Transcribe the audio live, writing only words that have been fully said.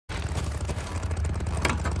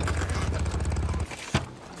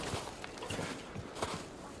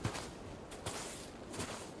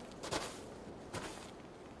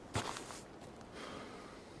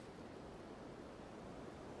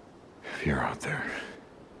you're out there,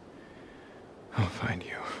 I'll find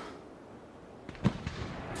you.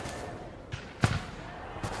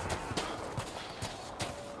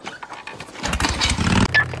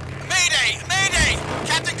 Mayday! Mayday!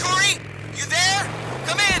 Captain Corey? You there?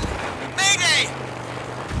 Come in! Mayday!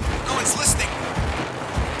 No one's listening.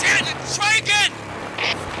 Damn it! Try again!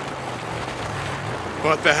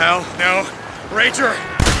 What the hell? No. Ranger!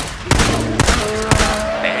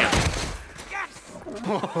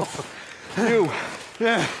 You.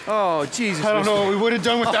 Yeah. Oh, Jesus. I don't know what we would have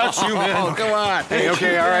done without you, man. Oh, come on. Hey,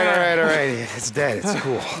 okay, all right. It's dead. It's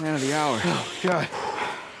cool. Man of the hour. Oh, God.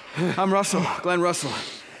 I'm Russell, Glenn Russell.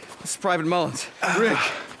 This is Private Mullins. Rick.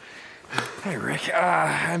 Hey, Rick.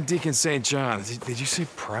 I'm Deacon St. John. Did you say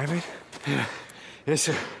private? Yeah. Yes,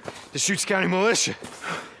 sir. The Deschutes County Militia.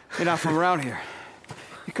 You're not from around here.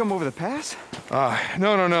 You come over the pass? No.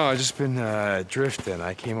 I've just been drifting.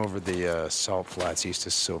 I came over the salt flats east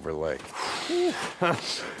of Silver Lake.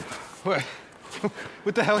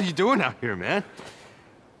 What the hell are you doing out here, man?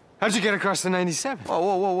 How'd you get across the 97?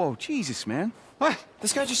 Whoa. Jesus, man. What?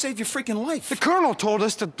 This guy just saved your freaking life. The colonel told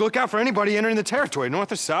us to look out for anybody entering the territory,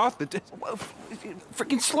 north or south. Well,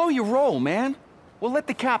 freaking slow your roll, man. We'll let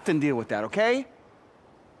the captain deal with that, okay?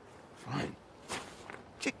 Fine.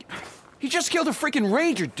 He just killed a freaking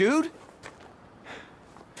ranger, dude.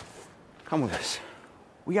 Come with us.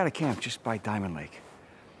 We got a camp just by Diamond Lake.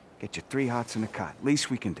 Get you 3 hots in the cot.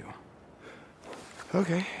 Least we can do.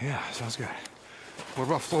 Okay, yeah, sounds good. What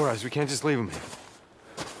about Flores? We can't just leave him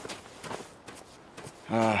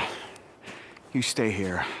here. You stay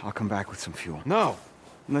here. I'll come back with some fuel. No.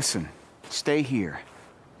 Listen, stay here.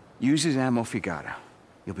 Use his ammo if you gotta.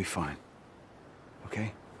 You'll be fine.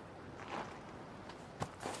 Okay?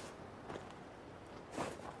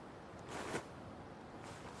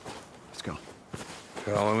 Let's go.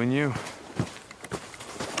 Following you.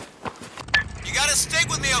 You gotta stick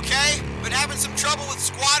with me, okay? Been having some trouble with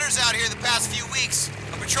squatters out here the past few weeks.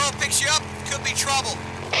 A patrol picks you up, could be trouble.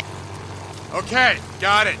 Okay,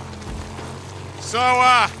 got it. So,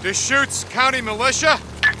 Deschutes County Militia?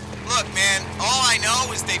 Look, man, all I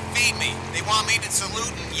know is they feed me. They want me to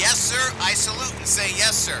salute and yes, sir. I salute and say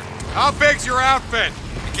yes, sir. How big's your outfit?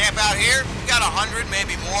 The camp out here, we got 100,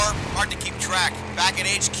 maybe more. Hard to keep track. Back at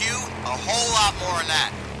HQ, a whole lot more than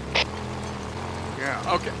that.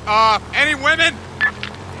 Yeah, okay. Any women?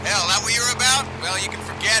 Hell, that what you're about? Well, you can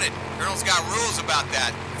forget it. Colonel's got rules about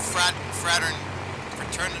that.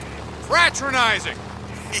 Fraternizing.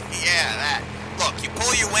 Yeah, that. Look, you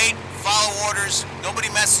pull your weight, follow orders, nobody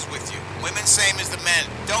messes with you. Women same as the men.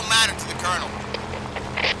 Don't matter to the colonel.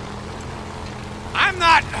 I'm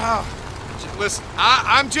not, listen,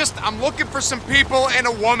 I'm looking for some people and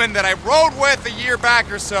a woman that I rode with a year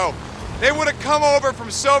back or so. They would have come over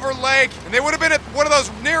from Silver Lake, and they would have been at one of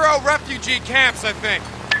those Nero refugee camps, I think.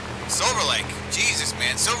 Silver Lake? Jesus,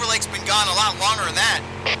 man. Silver Lake's been gone a lot longer than that.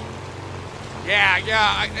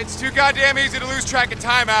 Yeah, it's too goddamn easy to lose track of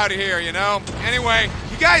time out here, you know? Anyway,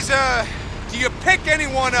 you guys, do you pick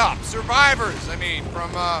anyone up? Survivors, I mean,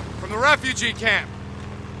 from the refugee camp?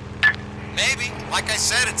 Maybe. Like I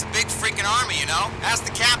said, it's a big freaking army, you know? Ask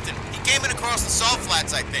the captain. He came in across the salt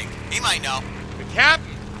flats, I think. He might know. The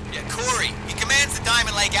captain? Yeah, Corey. He commands the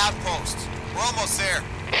Diamond Lake outpost. We're almost there.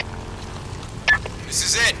 This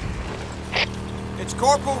is it. It's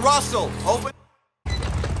Corporal Russell. Open.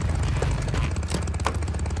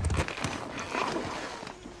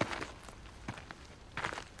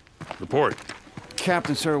 Report.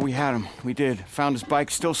 Captain, sir, we had him. We did. Found his bike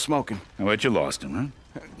still smoking. I bet you lost him, huh?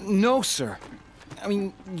 No, sir. I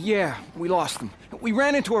mean, yeah, we lost him. We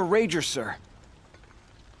ran into a rager, sir.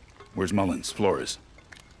 Where's Mullins? Flores?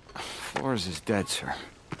 Flores is dead, sir.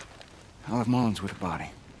 I'll have Mullins with the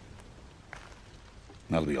body.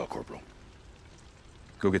 That'll be all, Corporal.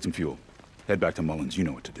 Go get some fuel. Head back to Mullins. You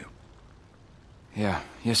know what to do. Yeah,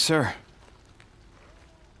 yes, sir.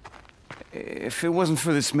 If it wasn't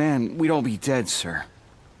for this man, we'd all be dead, sir.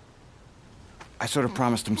 I sort of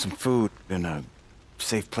promised him some food and a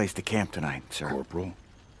safe place to camp tonight, sir. Corporal,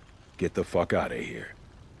 get the fuck out of here.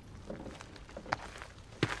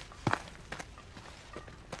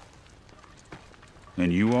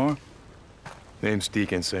 And you are? Name's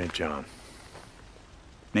Deacon St. John.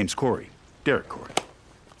 Name's Corey. Derek Corey.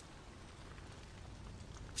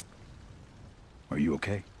 Are you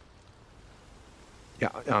okay? Yeah,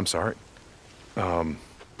 I'm sorry.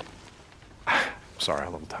 Sorry, I'm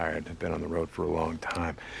a little tired. I've been on the road for a long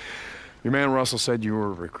time. Your man Russell said you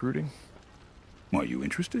were recruiting? Are you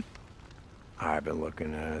interested? I've been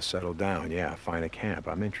looking to settle down. Yeah, find a camp.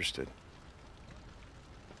 I'm interested.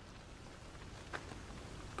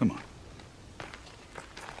 Come on.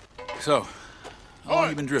 So, how long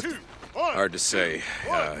you been drifting? Hard to say.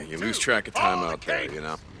 You lose track of time out there, you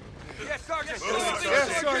know?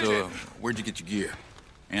 So, where'd you get your gear?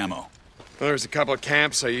 Ammo? Well, there was a couple of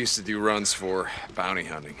camps I used to do runs for. Bounty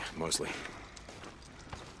hunting, mostly.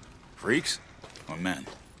 Freaks? Or men?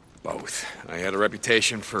 Both. I had a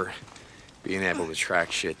reputation for being able to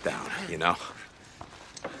track shit down, you know?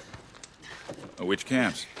 Which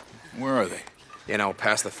camps? Where are they? You know,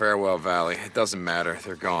 past the Farewell Valley. It doesn't matter.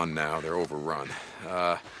 They're gone now. They're overrun.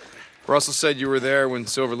 Russell said you were there when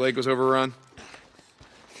Silver Lake was overrun?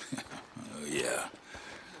 Yeah.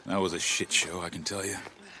 That was a shit show, I can tell you.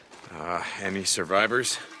 Any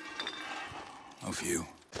survivors? A few.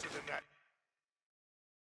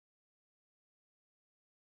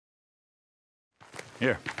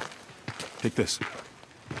 Here. Take this.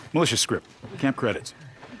 Militia script. Camp credits.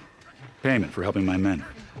 Payment for helping my men.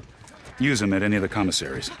 Use them at any of the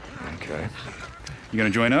commissaries. Okay. You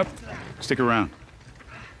gonna join up? Stick around.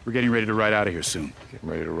 We're getting ready to ride out of here soon. Getting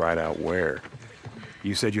ready to ride out where?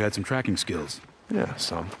 You said you had some tracking skills. Yeah,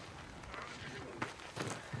 some.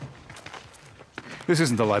 This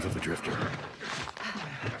isn't the life of a drifter.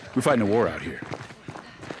 We're fighting a war out here.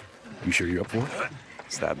 You sure you're up for it?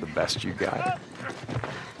 Is that the best you got?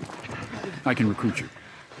 I can recruit you.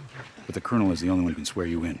 But the colonel is the only one who can swear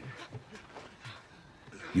you in.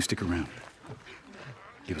 You stick around.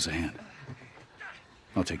 Give us a hand.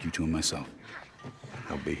 I'll take you to him myself.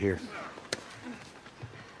 I'll be here.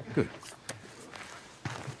 Good.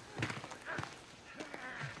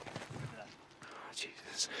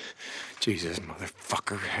 Jesus,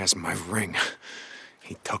 motherfucker has my ring.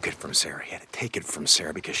 He took it from Sarah. He had to take it from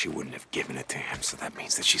Sarah because she wouldn't have given it to him, so that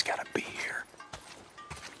means that she's got to be here.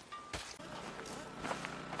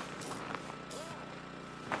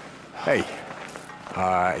 Hey,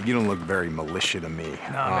 you don't look very militia to me.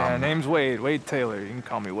 Nah, man, name's Wade. Wade Taylor. You can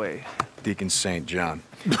call me Wade. Deacon St. John.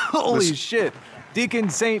 Holy Listen. shit. Deacon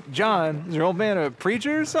St. John. Is your old man a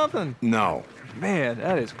preacher or something? No. Man,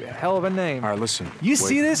 that is a hell of a name. All right, listen. You wait.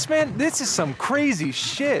 see this, man? This is some crazy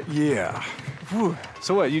shit. Yeah. Whew.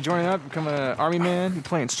 So what, you joining up, becoming an army man? You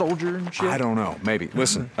playing soldier and shit? I don't know. Maybe.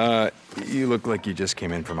 Listen, you look like you just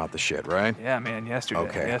came in from out the shit, right? Yeah, man, yesterday.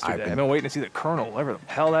 Okay, Yesterday. I've been waiting to see the colonel, whatever the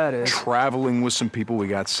hell that is. Traveling with some people, we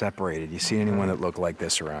got separated. You see anyone that looked like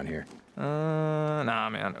this around here? Nah,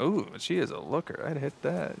 man. Ooh, she is a looker. I'd hit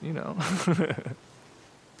that, you know.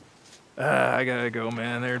 I gotta go,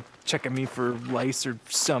 man. They're checking me for lice or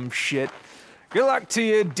some shit. Good luck to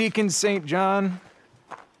you, Deacon St. John.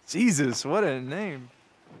 Jesus, what a name.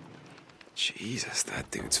 Jesus,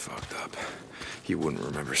 that dude's fucked up. He wouldn't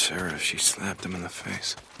remember Sarah if she slapped him in the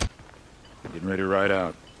face. Getting ready to ride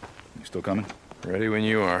out. You still coming? Ready when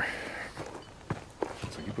you are.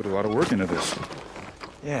 So you put a lot of work into this.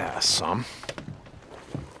 Yeah, some.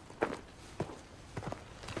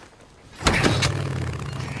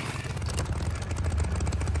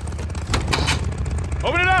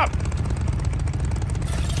 Open it up!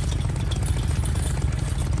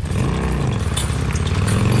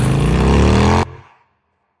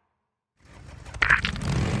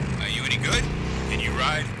 Are you any good? Can you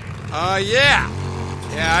ride? Yeah.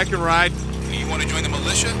 Yeah, I can ride. You want to join the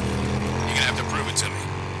militia? You're gonna have to prove it to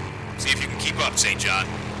me. See if you can keep up, St. John.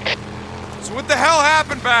 So what the hell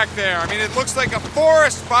happened back there? I mean, it looks like a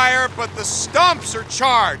forest fire, but the stumps are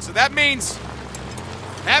charred. So that means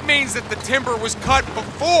that the timber was cut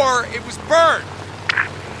before it was burned.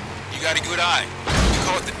 You got a good eye. We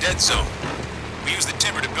call it the dead zone. We use the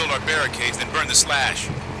timber to build our barricades, then burn the slash.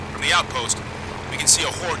 From the outpost, we can see a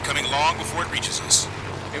horde coming long before it reaches us.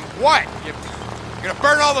 And what? You're gonna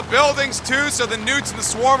burn all the buildings too, so the newts and the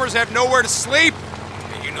swarmers have nowhere to sleep?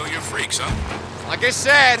 And you know you're freaks, huh? Like I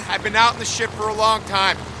said, I've been out in the shit for a long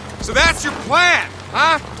time. So that's your plan,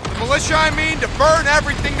 huh? The militia, I mean, to burn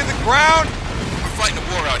everything to the ground? We're fighting a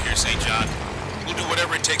war out here, St. John. We'll do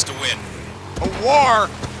whatever it takes to win. A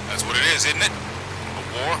war? That's what it is, isn't it? A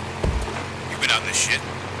war? You've been out in this shit.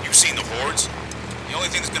 You've seen the hordes. The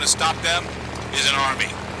only thing that's gonna stop them is an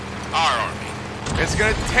army. Our army. It's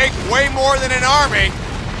gonna take way more than an army.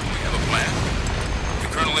 We have a plan.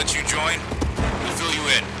 If the colonel lets you join, we'll fill you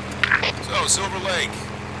in. So, Silver Lake.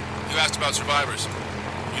 You asked about survivors.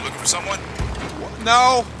 You looking for someone?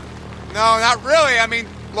 No, not really. I mean,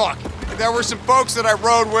 look, there were some folks that I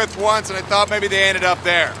rode with once, and I thought maybe they ended up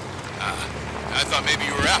there. I thought maybe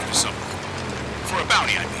you were after someone. For a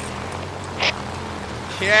bounty, I mean.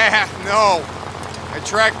 Yeah, no. I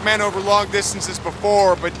tracked men over long distances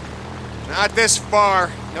before, but not this far.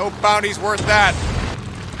 No bounty's worth that.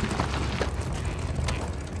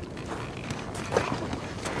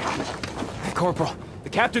 Corporal, the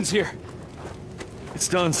captain's here. It's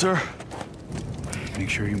done, sir. Make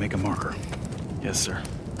sure you make a marker. Yes, sir.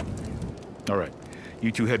 All right.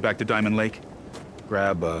 You two head back to Diamond Lake.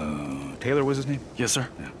 Grab, Taylor was his name? Yes, sir.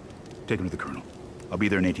 Yeah. Take him to the colonel. I'll be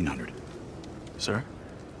there in 1800. Sir?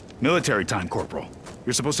 Military time, Corporal.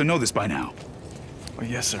 You're supposed to know this by now. Oh,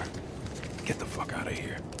 yes, sir. Get the fuck out of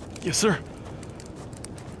here. Yes, sir.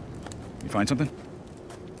 You find something?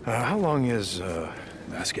 How long is,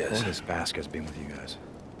 Vasquez. How long has Vasquez been with you guys?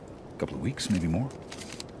 A couple of weeks, maybe more.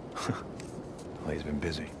 Well, he's been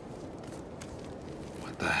busy.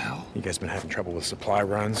 What the hell? You guys been having trouble with supply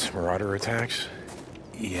runs, marauder attacks?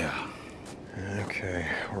 Yeah. Okay,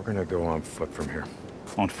 we're gonna go on foot from here.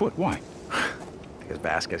 On foot? Why? Because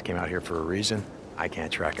Vasquez came out here for a reason. I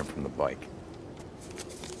can't track him from the bike.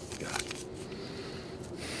 God.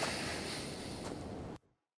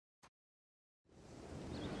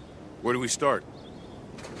 Where do we start?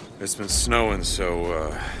 It's been snowing,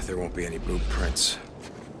 so there won't be any boot prints.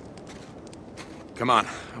 Come on,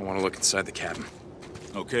 I want to look inside the cabin.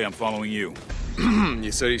 Okay, I'm following you.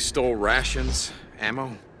 You said he stole rations,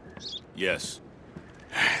 ammo? Yes.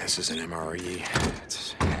 This is an MRE.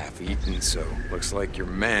 It's half-eaten, so looks like your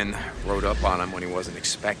men rode up on him when he wasn't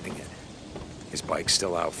expecting it. His bike's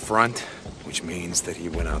still out front, which means that he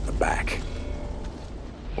went out the back.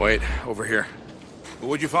 Wait, over here.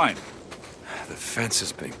 What'd you find? The fence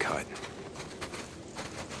has been cut.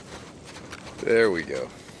 There we go.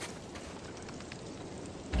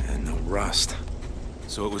 And no rust.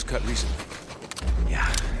 So it was cut recently.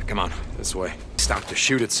 Yeah, come on, this way. Stop to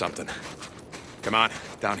shoot at something. Come on,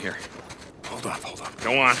 down here. Hold up.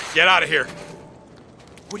 Go on, get out of here.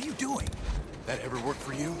 What are you doing? That ever worked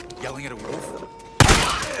for you? Yelling at a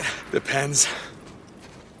wolf? Depends.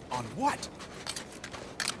 On what?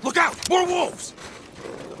 Look out! More wolves!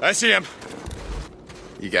 I see him.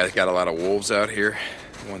 You guys got a lot of wolves out here?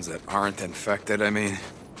 Ones that aren't infected, I mean.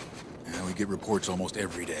 Yeah, we get reports almost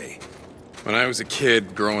every day. When I was a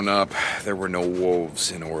kid growing up, there were no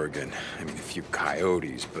wolves in Oregon. I mean, a few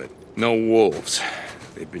coyotes, but no wolves.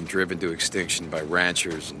 They've been driven to extinction by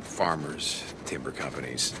ranchers and farmers, timber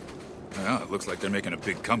companies. Well, it looks like they're making a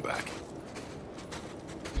big comeback.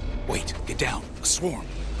 Wait, get down. A swarm.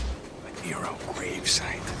 A Nero gravesite.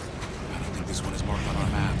 I don't think this one is marked on our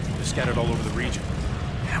map. They're scattered all over the region.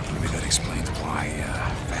 Yeah, maybe that explains why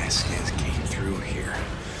Vasquez came through here.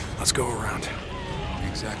 Let's go around.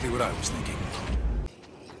 Exactly what I was thinking.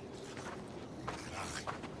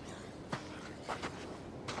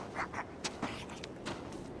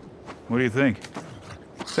 What do you think?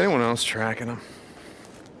 Is anyone else tracking him?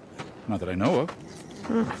 Not that I know of.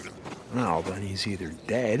 No, but he's either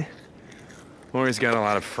dead, or he's got a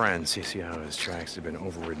lot of friends. You see how his tracks have been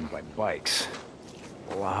overridden by bikes.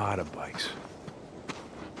 A lot of bikes.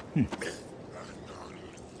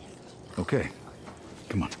 Okay.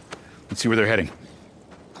 Come on. Let's see where they're heading.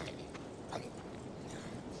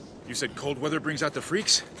 You said cold weather brings out the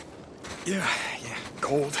freaks? Yeah.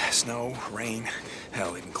 Cold, snow, rain,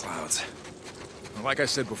 hell, even clouds. Well, like I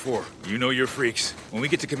said before, you know your freaks. When we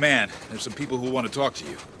get to command, there's some people who want to talk to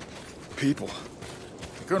you. People.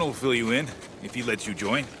 The colonel will fill you in, if he lets you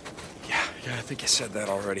join. Yeah, I think you said that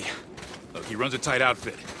already. Look, he runs a tight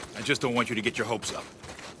outfit. I just don't want you to get your hopes up.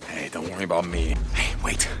 Hey, don't worry about me. Hey,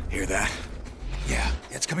 wait, hear that? Yeah,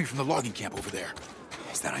 it's coming from the logging camp over there.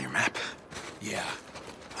 Is that on your map? Yeah.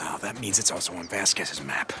 Oh, that means it's also on Vasquez's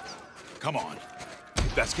map. Come on.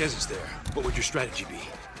 If Vasquez is there, what would your strategy be?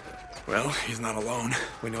 Well, he's not alone.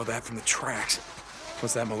 We know that from the tracks.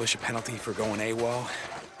 What's that militia penalty for going AWOL?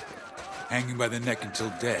 Hanging by the neck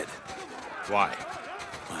until dead. Why?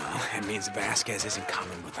 Well, it means Vasquez isn't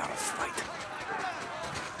coming without a fight.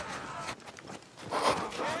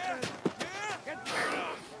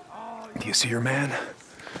 Do you see your man?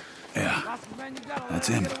 Yeah. That's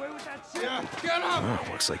him. Oh,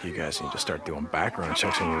 looks like you guys need to start doing background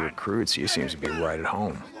checks on your recruits. He seems to be right at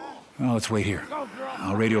home. Well, let's wait here.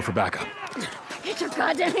 I'll radio for backup. Get your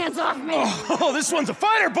goddamn hands off me! Oh, this one's a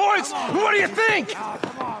fighter, boys! What do you think?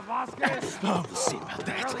 Oh, we'll see about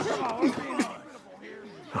that.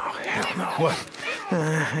 Oh, hell no. What?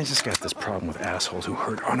 I just got this problem with assholes who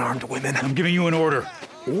hurt unarmed women. I'm giving you an order.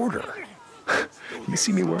 Order? You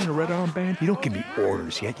see me wearing a red armband? You don't give me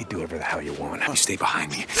orders yet. You do whatever the hell you want. You stay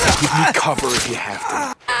behind me. Give me cover if you have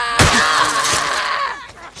to.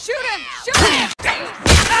 Shoot him! Shoot him!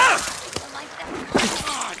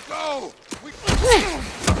 Go!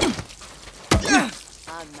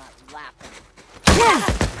 I'm not laughing.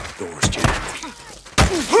 Doors jammed.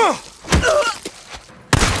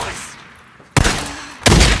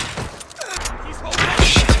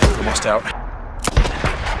 Shit, almost out.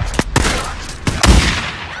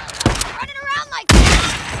 Running around like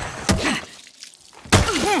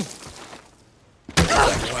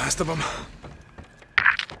last of them?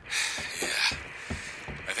 Yeah,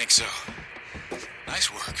 I think so.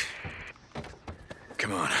 Nice work.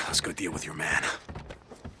 Come on, let's go deal with your man.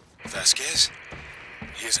 Vasquez?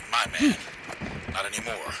 He isn't my man. Not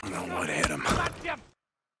anymore. I know what hit him.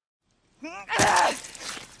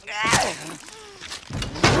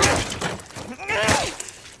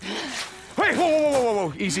 Hey,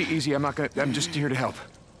 whoa. Easy. I'm just here to help.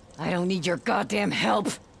 I don't need your goddamn help.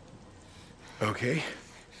 Okay.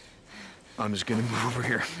 I'm just gonna move over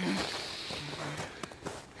here.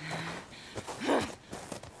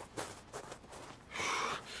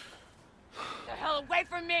 The hell away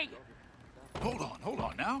from me! Hold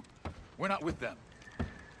on now. We're not with them.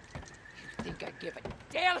 Think I give a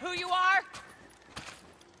damn who you are?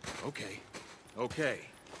 Okay.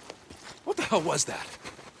 What the hell was that?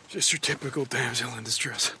 Just your typical damsel in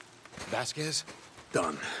distress. Vasquez?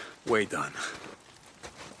 Done. Way done.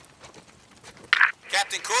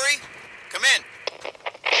 Captain Corey, come in.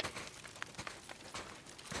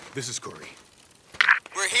 This is Corey.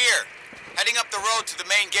 We're here, heading up the road to the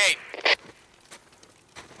main gate.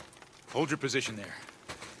 Hold your position there.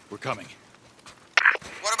 We're coming.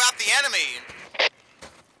 What about the enemy?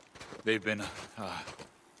 They've been,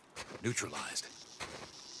 neutralized.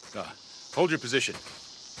 Hold your position.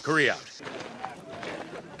 Curry out.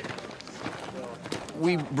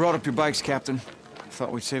 We brought up your bikes, Captain.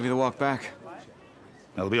 Thought we'd save you the walk back.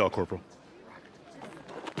 That'll be all, Corporal.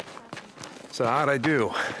 So how'd I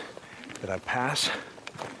do? Did I pass?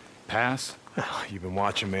 Pass? Well, you've been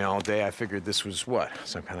watching me all day. I figured this was what?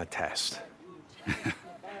 Some kind of test.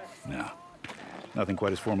 No. Nothing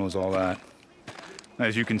quite as formal as all that.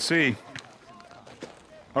 As you can see,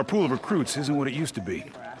 our pool of recruits isn't what it used to be.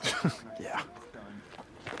 Yeah.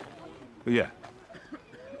 But yeah,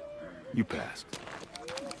 you passed.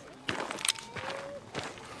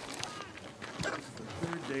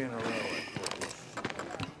 Third day in a row.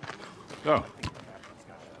 Oh.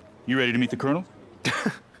 You ready to meet the Colonel?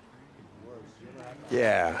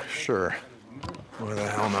 Yeah, sure. Why the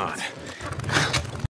hell not?